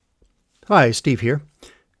Hi, Steve here.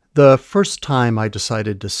 The first time I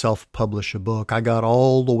decided to self-publish a book, I got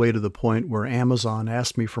all the way to the point where Amazon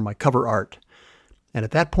asked me for my cover art. And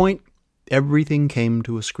at that point, everything came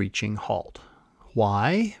to a screeching halt.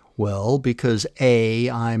 Why? Well, because A,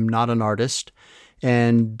 I'm not an artist,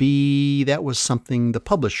 and B, that was something the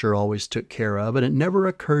publisher always took care of, and it never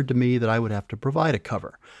occurred to me that I would have to provide a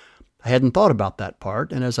cover. I hadn't thought about that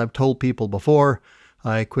part, and as I've told people before,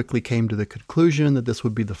 I quickly came to the conclusion that this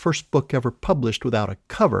would be the first book ever published without a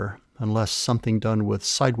cover, unless something done with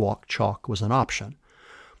sidewalk chalk was an option.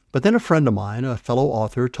 But then a friend of mine, a fellow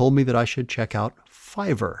author, told me that I should check out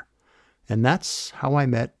Fiverr, and that's how I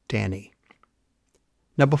met Danny.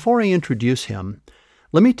 Now, before I introduce him,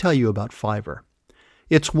 let me tell you about Fiverr.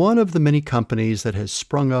 It's one of the many companies that has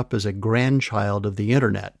sprung up as a grandchild of the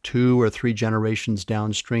internet, 2 or 3 generations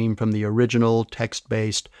downstream from the original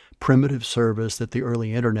text-based primitive service that the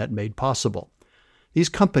early internet made possible. These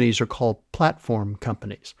companies are called platform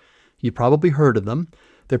companies. You probably heard of them.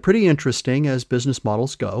 They're pretty interesting as business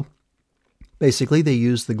models go. Basically, they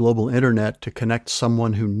use the global internet to connect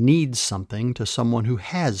someone who needs something to someone who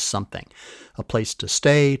has something. A place to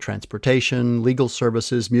stay, transportation, legal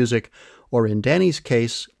services, music, or in Danny's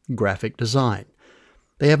case, graphic design.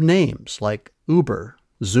 They have names like Uber,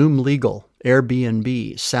 Zoom Legal,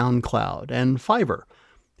 Airbnb, SoundCloud, and Fiverr.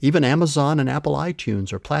 Even Amazon and Apple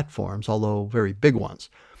iTunes are platforms, although very big ones.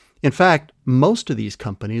 In fact, most of these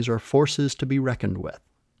companies are forces to be reckoned with.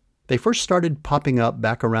 They first started popping up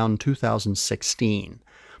back around 2016.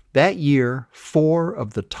 That year, 4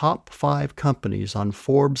 of the top 5 companies on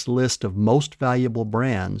Forbes' list of most valuable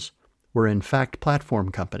brands were in fact platform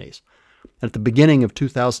companies. At the beginning of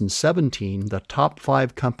 2017, the top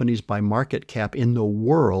 5 companies by market cap in the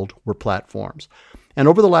world were platforms. And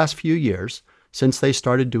over the last few years, since they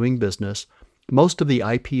started doing business, most of the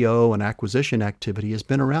IPO and acquisition activity has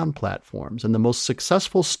been around platforms, and the most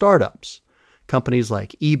successful startups, companies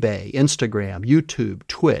like eBay, Instagram, YouTube,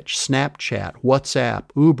 Twitch, Snapchat, WhatsApp,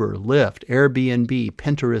 Uber, Lyft, Airbnb,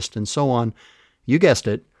 Pinterest, and so on, you guessed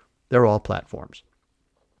it, they're all platforms.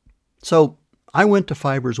 So I went to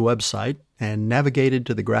Fiverr's website and navigated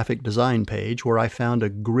to the graphic design page where I found a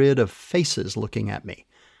grid of faces looking at me.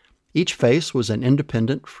 Each face was an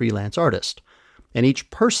independent freelance artist, and each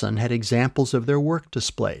person had examples of their work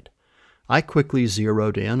displayed. I quickly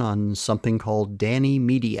zeroed in on something called Danny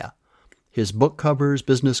Media. His book covers,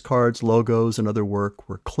 business cards, logos, and other work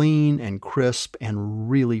were clean and crisp and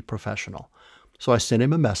really professional. So I sent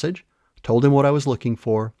him a message, told him what I was looking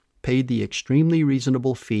for, paid the extremely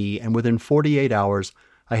reasonable fee, and within 48 hours,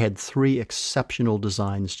 I had 3 exceptional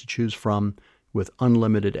designs to choose from with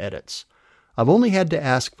unlimited edits. I've only had to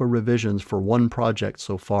ask for revisions for 1 project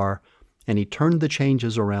so far, and he turned the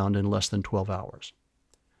changes around in less than 12 hours.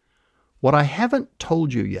 What I haven't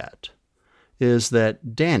told you yet is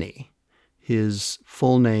that Danny, his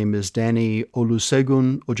full name is Danny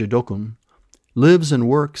Olusegun Ojedokun, lives and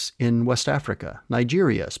works in West Africa,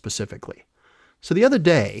 Nigeria specifically. So the other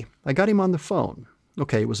day, I got him on the phone.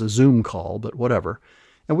 Okay, it was a Zoom call, but whatever.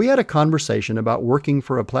 And we had a conversation about working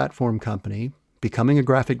for a platform company, becoming a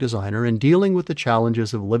graphic designer, and dealing with the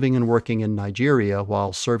challenges of living and working in Nigeria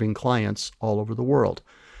while serving clients all over the world.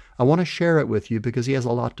 I want to share it with you because he has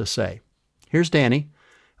a lot to say. Here's Danny.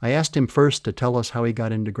 I asked him first to tell us how he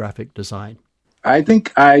got into graphic design. I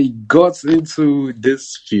think I got into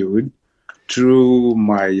this field through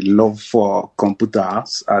my love for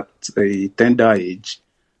computers at a tender age.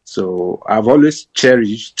 So I've always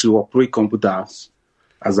cherished to operate computers,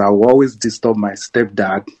 as I will always disturb my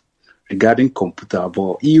stepdad regarding computer,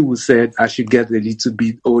 but he said I should get a little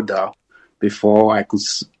bit older before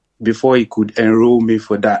he could enroll me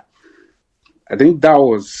for that. I think that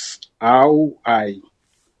was how I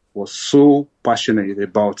was so passionate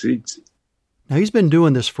about it. Now, he's been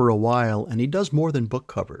doing this for a while, and he does more than book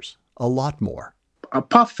covers, a lot more.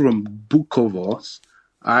 Apart from book covers,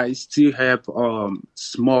 I still help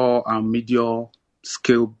small and medium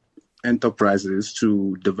scale enterprises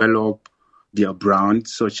to develop their brand,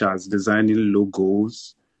 such as designing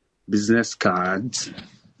logos, business cards,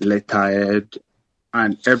 letterhead,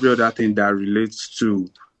 and every other thing that relates to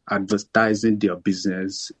advertising their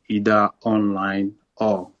business, either online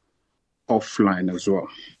or offline as well.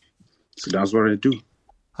 So that's what I do.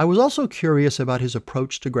 I was also curious about his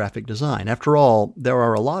approach to graphic design. After all, there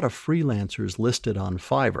are a lot of freelancers listed on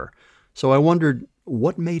Fiverr. So I wondered,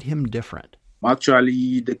 what made him different? I'm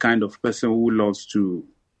actually the kind of person who loves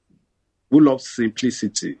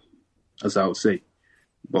simplicity, as I would say.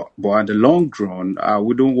 But at the long run, I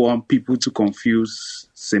wouldn't want people to confuse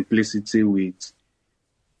simplicity with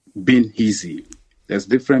being easy. There's a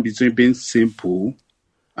difference between being simple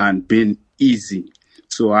and being easy.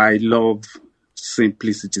 So I love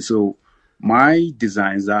simplicity. So my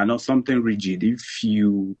designs are not something rigid. If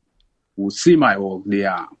you will see my work, they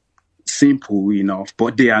are simple enough,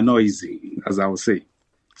 but they are not easy, as I would say.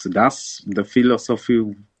 So that's the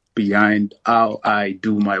philosophy behind how I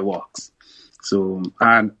do my works. So,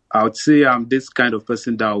 and I would say I'm this kind of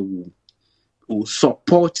person that will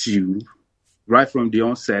support you right from the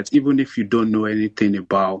onset, even if you don't know anything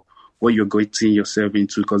about what you're getting yourself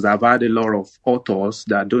into. Because I've had a lot of authors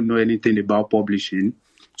that don't know anything about publishing.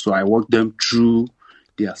 So I walk them through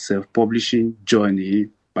their self-publishing journey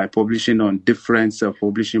by publishing on different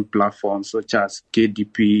self-publishing platforms such as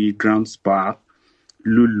KDP, Groundspark,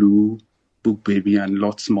 Lulu, BookBaby, and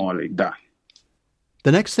lots more like that.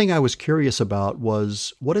 The next thing I was curious about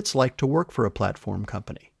was what it's like to work for a platform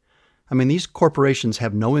company. I mean, these corporations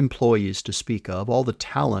have no employees to speak of. All the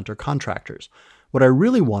talent are contractors. What I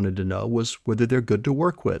really wanted to know was whether they're good to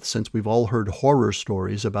work with, since we've all heard horror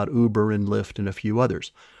stories about Uber and Lyft and a few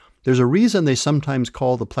others. There's a reason they sometimes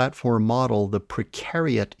call the platform model the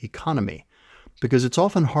precariat economy, because it's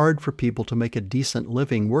often hard for people to make a decent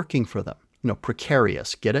living working for them.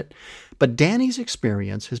 Precarious, get it? But Danny's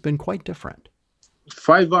experience has been quite different.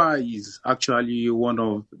 Fiverr is actually one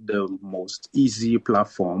of the most easy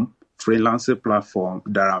freelancer platform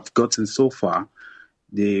that I've gotten so far.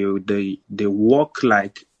 They work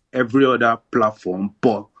like every other platform,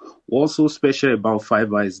 but what's so special about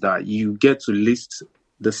Fiverr is that you get to list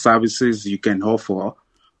the services you can offer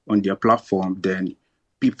on their platform. Then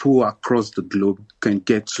people across the globe can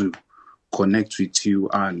get to connect with you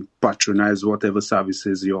and patronize whatever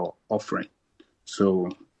services you're offering. So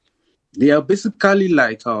they are basically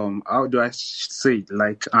like, how do I say it?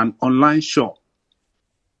 Like an online shop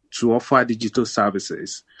to offer digital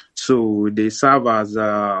services. So they serve as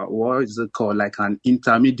what is it called? Like an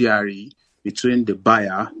intermediary between the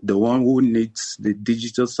buyer, the one who needs the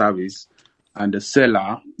digital service, and the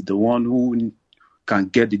seller, the one who can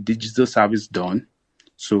get the digital service done.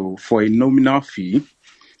 So for a nominal fee,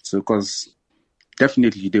 so because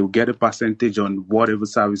definitely they will get a percentage on whatever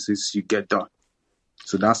services you get done.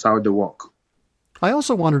 So that's how they work. I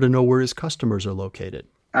also wanted to know where his customers are located.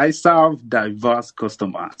 I serve diverse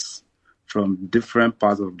customers from different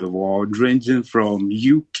parts of the world, ranging from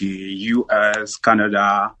UK, US,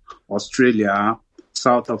 Canada, Australia,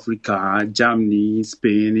 South Africa, Germany,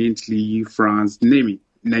 Spain, Italy, France, name it,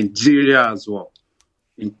 Nigeria as well,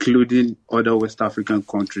 including other West African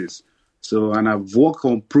countries. So, and I've worked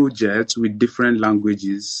on projects with different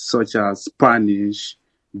languages such as Spanish,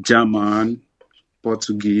 German,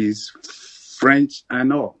 Portuguese, French,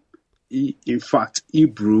 and all. In fact,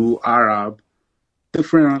 Hebrew, Arab,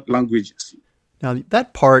 different languages. Now,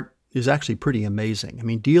 that part is actually pretty amazing. I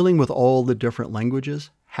mean, dealing with all the different languages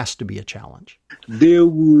has to be a challenge. They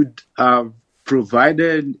would have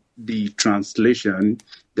provided the translation,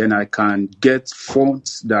 then I can get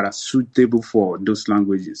fonts that are suitable for those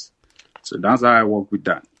languages. So that's how I work with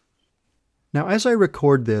that. Now, as I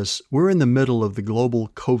record this, we're in the middle of the global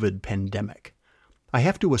COVID pandemic. I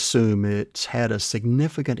have to assume it's had a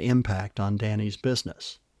significant impact on Danny's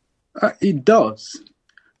business. It does.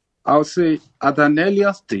 I'll say at an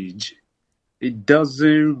earlier stage, it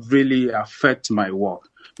doesn't really affect my work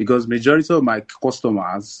because majority of my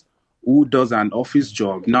customers who does an office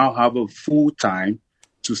job now have a full time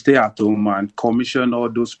to stay at home and commission all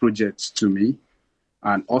those projects to me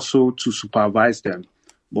and also to supervise them.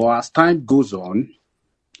 But as time goes on,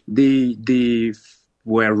 they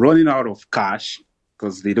were running out of cash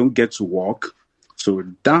because they don't get to work. So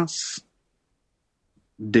that's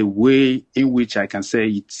the way in which I can say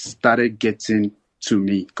it started getting to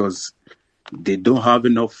me because they don't have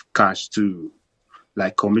enough cash to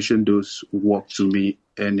like commission those work to me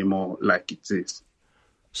anymore like it is.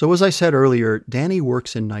 So as I said earlier, Danny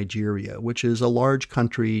works in Nigeria, which is a large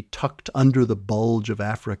country tucked under the bulge of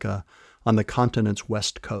Africa on the continent's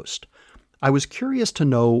west coast. I was curious to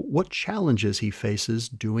know what challenges he faces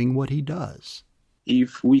doing what he does.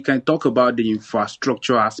 If we can talk about the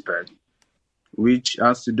infrastructure aspect, which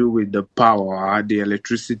has to do with the power, the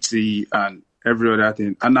electricity, and every other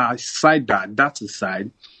thing. And aside that's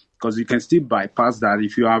aside, because you can still bypass that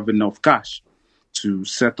if you have enough cash to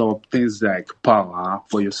set up things like power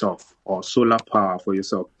for yourself or solar power for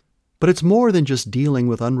yourself. But it's more than just dealing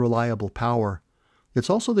with unreliable power. It's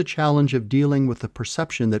also the challenge of dealing with the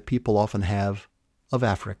perception that people often have of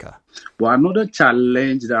Africa. But another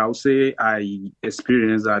challenge that I would say I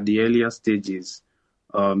experienced at the earlier stages,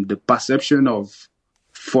 the perception of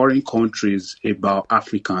foreign countries about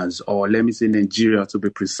Africans, or let me say Nigeria to be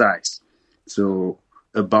precise. So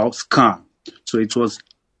about scam. So it was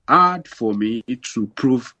hard for me to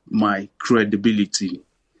prove my credibility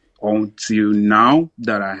until now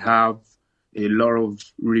that I have a lot of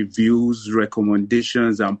reviews,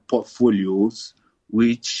 recommendations, and portfolios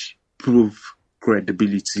which prove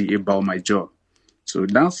credibility about my job. So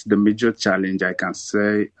that's the major challenge I can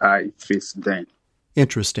say I faced then.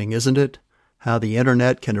 Interesting, isn't it? How the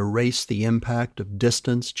internet can erase the impact of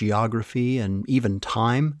distance, geography, and even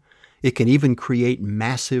time. It can even create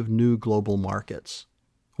massive new global markets.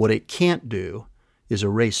 What it can't do is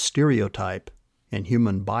erase stereotype and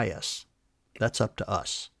human bias. That's up to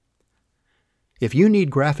us. If you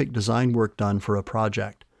need graphic design work done for a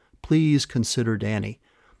project, please consider Danny.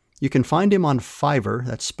 You can find him on Fiverr,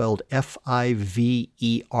 that's spelled Fiverr.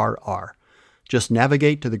 Just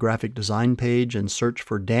navigate to the graphic design page and search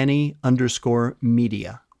for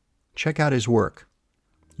Danny_media. Check out his work.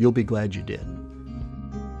 You'll be glad you did.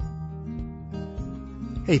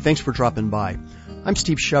 Hey, thanks for dropping by. I'm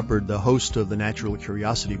Steve Shepard, the host of the Natural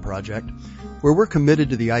Curiosity Project, where we're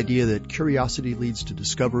committed to the idea that curiosity leads to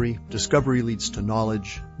discovery, discovery leads to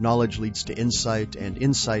knowledge, knowledge leads to insight, and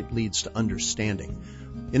insight leads to understanding.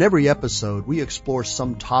 In every episode, we explore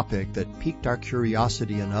some topic that piqued our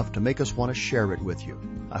curiosity enough to make us want to share it with you.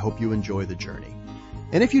 I hope you enjoy the journey.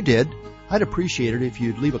 And if you did, I'd appreciate it if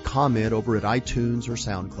you'd leave a comment over at iTunes or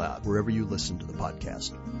SoundCloud, wherever you listen to the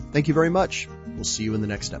podcast. Thank you very much. We'll see you in the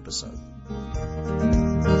next episode.